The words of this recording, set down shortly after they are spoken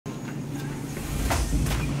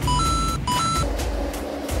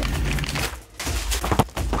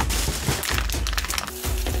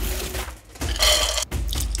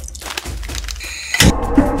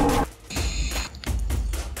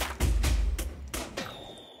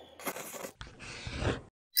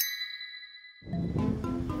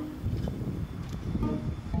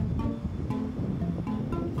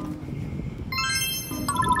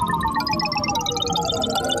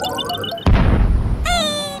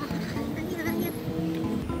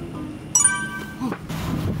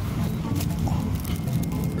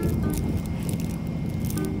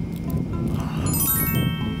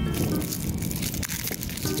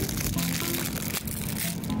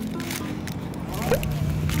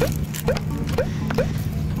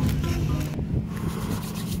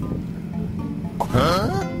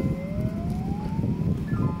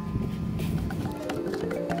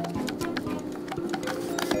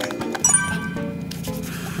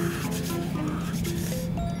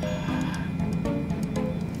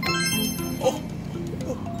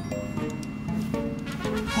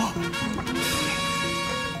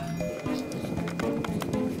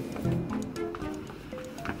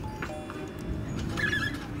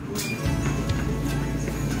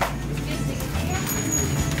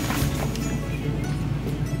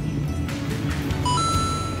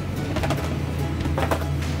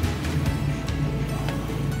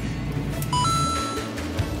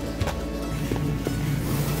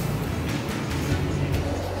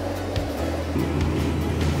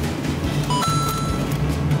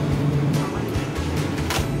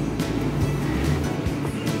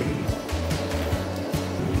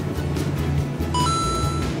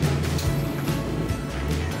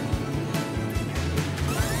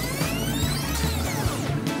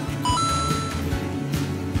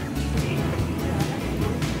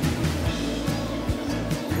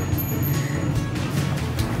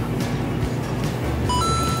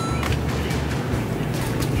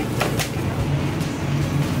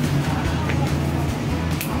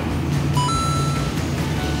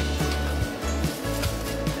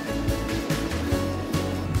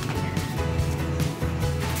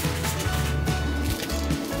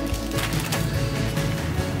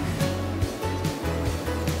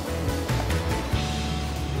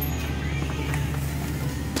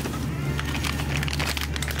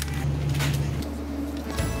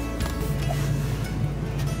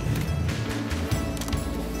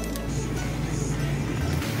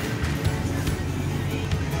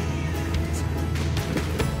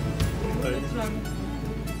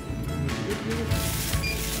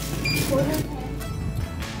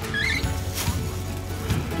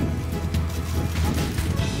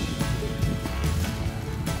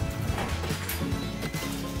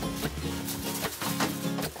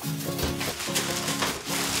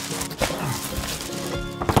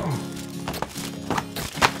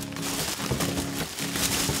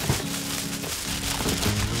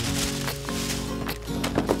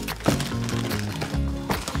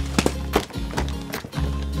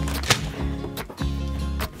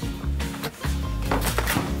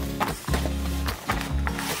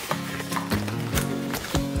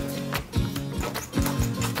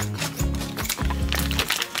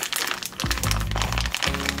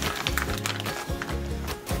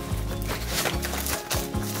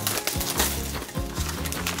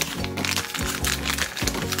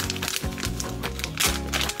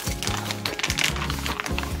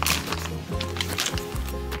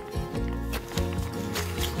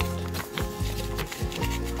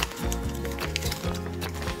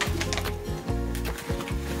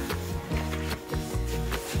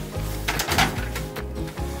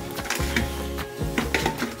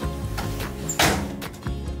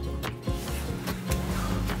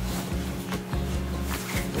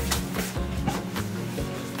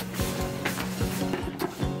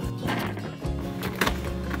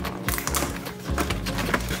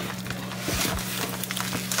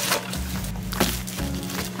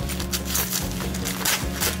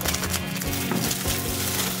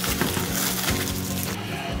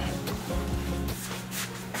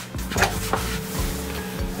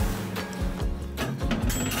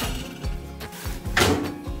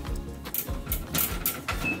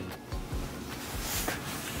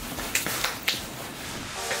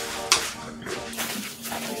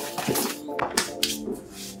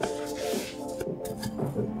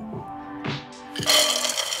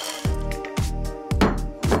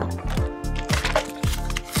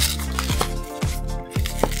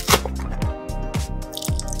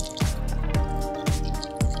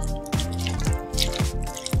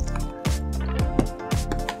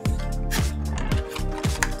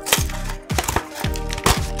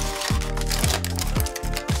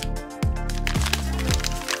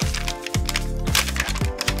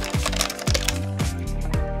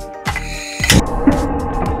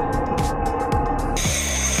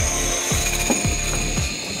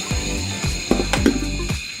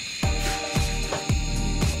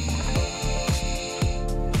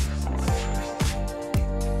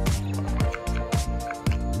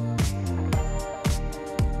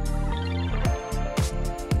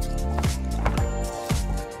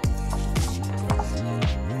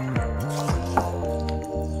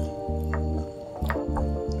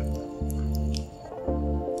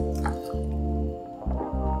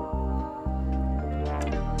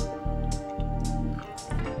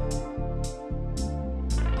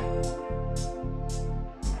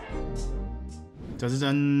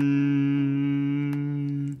짜자잔.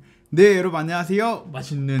 네, 여러분 안녕하세요.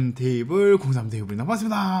 맛있는 테이블 공삼테이블입니다.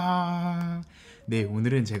 반갑습니다. 네,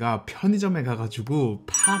 오늘은 제가 편의점에 가가지고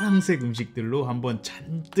파란색 음식들로 한번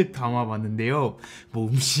잔뜩 담아봤는데요. 뭐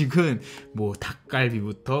음식은 뭐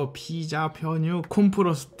닭갈비부터 피자, 편육,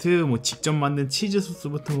 콘프로스트, 뭐 직접 만든 치즈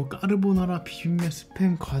소스부터 뭐 까르보나라, 비빔면,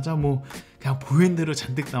 스팸, 과자, 뭐 그냥 보이는 대로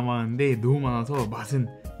잔뜩 담았는데 너무 많아서 맛은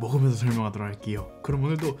먹으면서 설명하도록 할게요. 그럼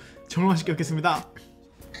오늘도 정말 맛있게 먹겠습니다.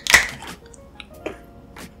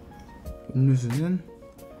 음료수는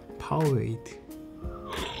파워에이드.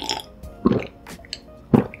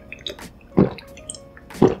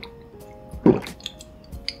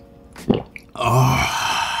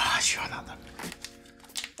 시원하다.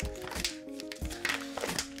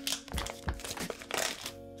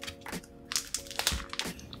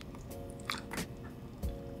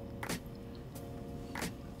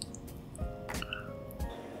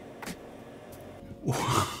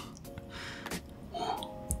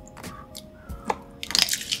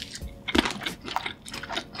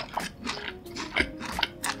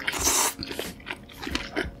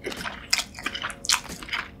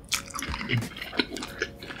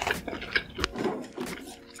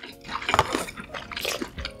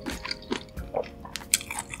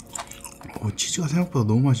 치즈가 생각보다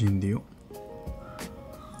너무 맛있는데요?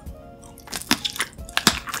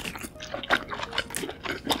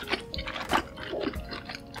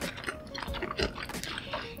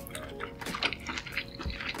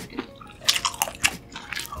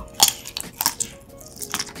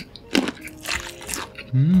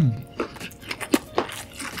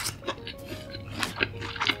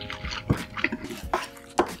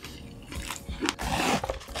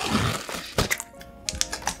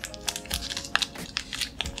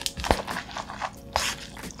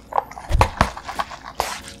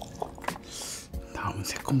 다음은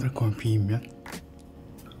새콤달콤한 비빔면.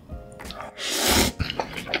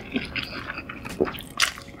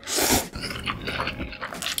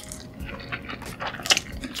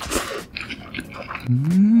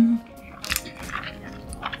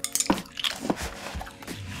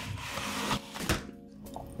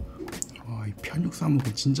 이 편육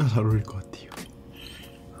싸먹으면 진짜 잘 어울릴 것 같아요.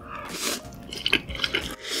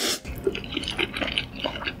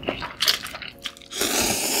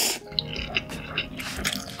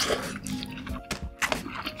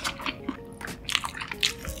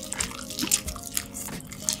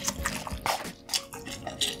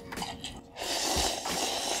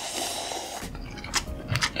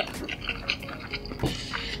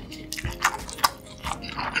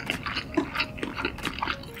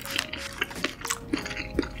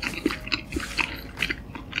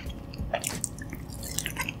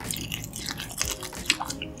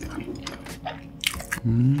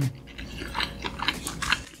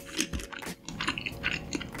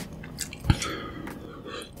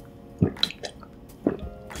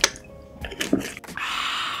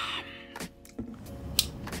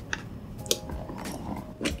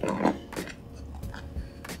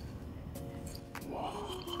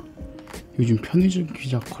 요즘 편의점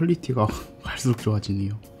피자 퀄리티가 갈수록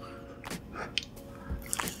좋아지네요.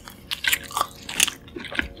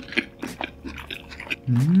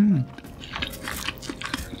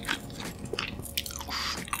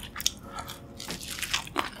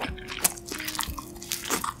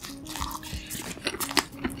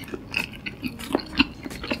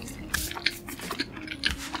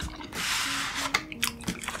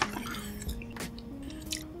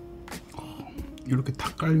 이렇게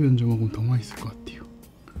닭갈비 얹어 먹으면 더 맛있을 것 같아요.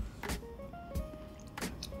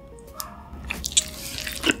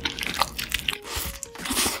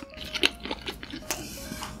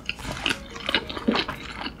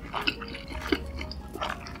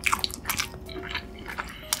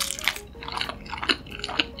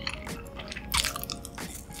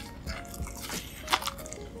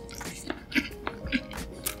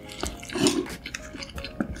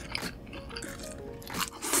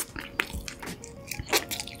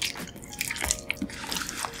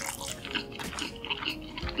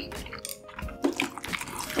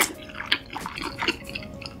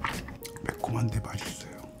 매콤한데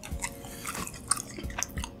맛있어요.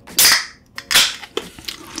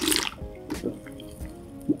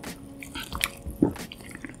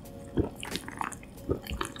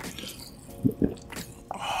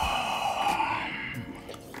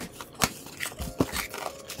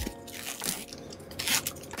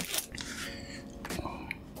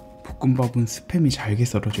 볶음밥은 스팸이 잘게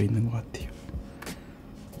썰어져 있는 것 같아요.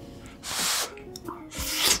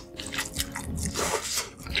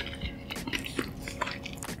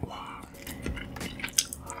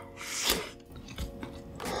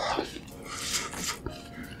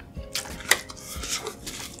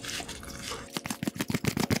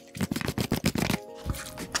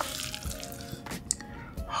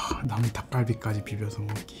 갈비까지 비벼서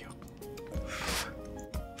먹을게요.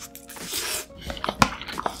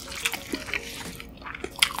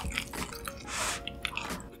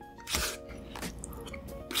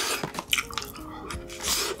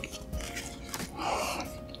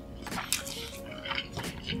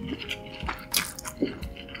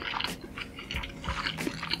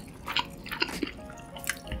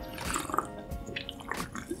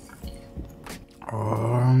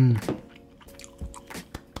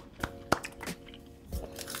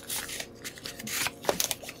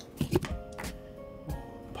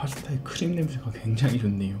 파스타의 크림 냄새가 굉장히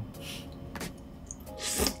좋네요.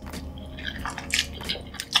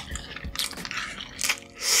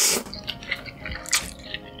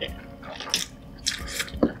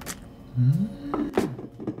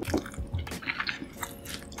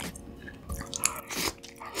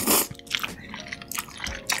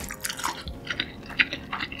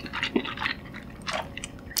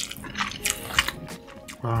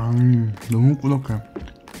 너무 꾸덕해.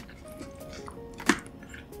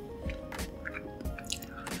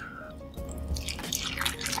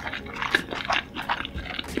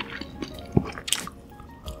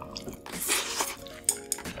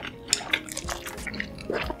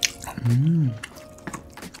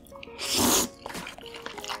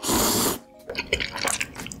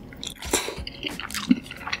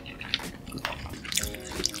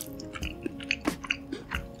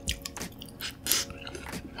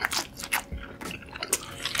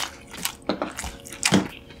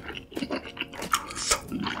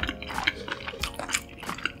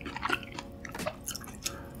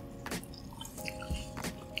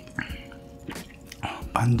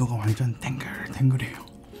 만두가 완전 탱글탱글해요.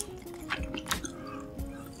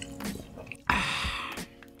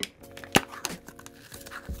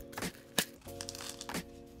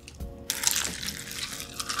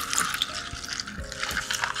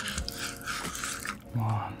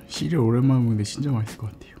 와, 시리얼 오랜만에 먹는데 진짜 맛있을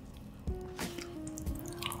것 같아요.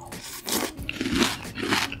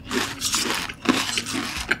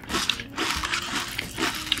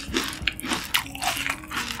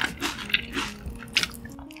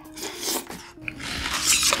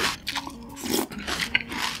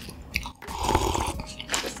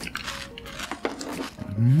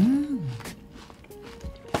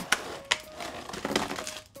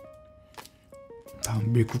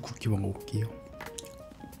 다음 밀크 쿠키 먹어볼게요.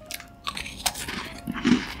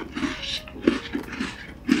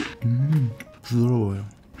 부드러워요.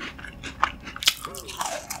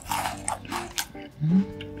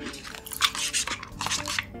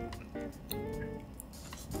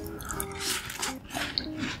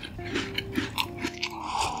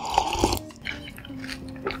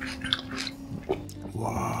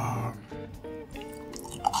 와.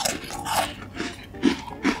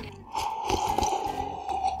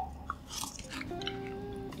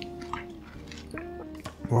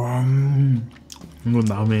 와, 이건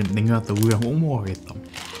다음에 냉겨놨다 우유랑 꼭 먹어야겠다.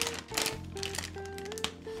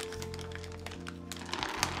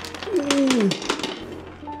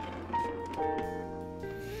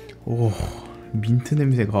 오, 민트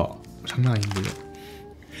냄새가 장난 아닌데요.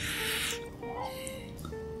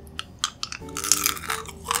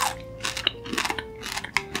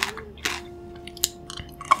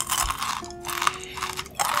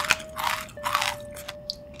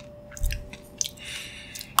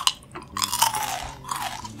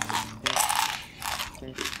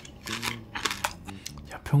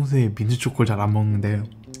 평소에 민트 초코를 잘 안 먹는데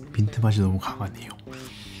민트 맛이 너무 강하네요.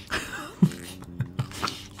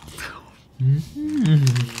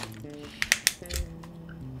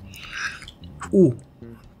 오!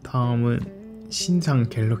 다음은 신상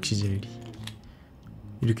갤럭시 젤리.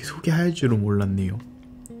 이렇게 소개할 줄은 몰랐네요.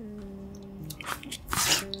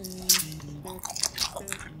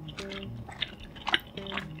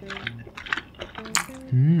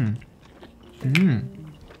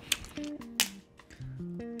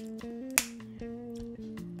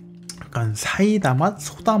 약간 사이다 맛,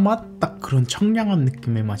 소다 맛, 딱 그런 청량한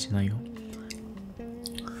느낌의 맛이 나요.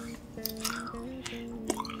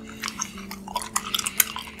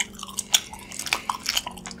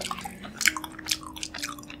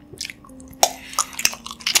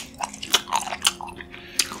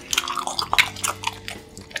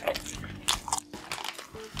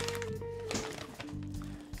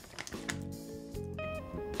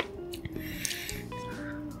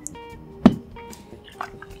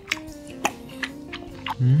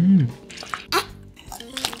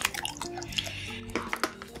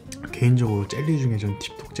 개인적으로 젤리 중에 전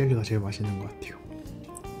틱톡 젤리가 제일 맛있는 것 같아요.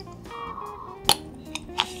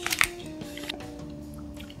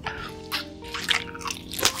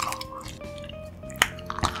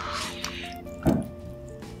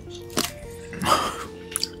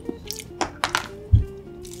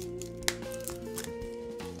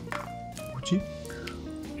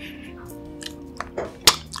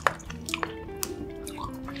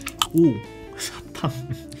 오, 사탕.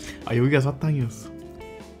 아, 여기가 사탕이었어.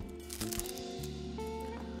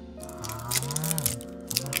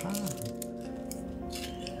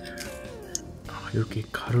 이렇게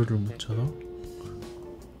가루를 묻혀서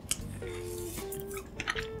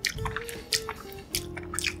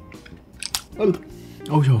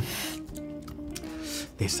어우 저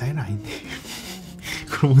내 스타일은 아닌데.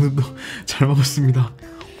 그럼 오늘도 잘 먹었습니다.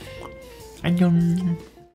 안녕.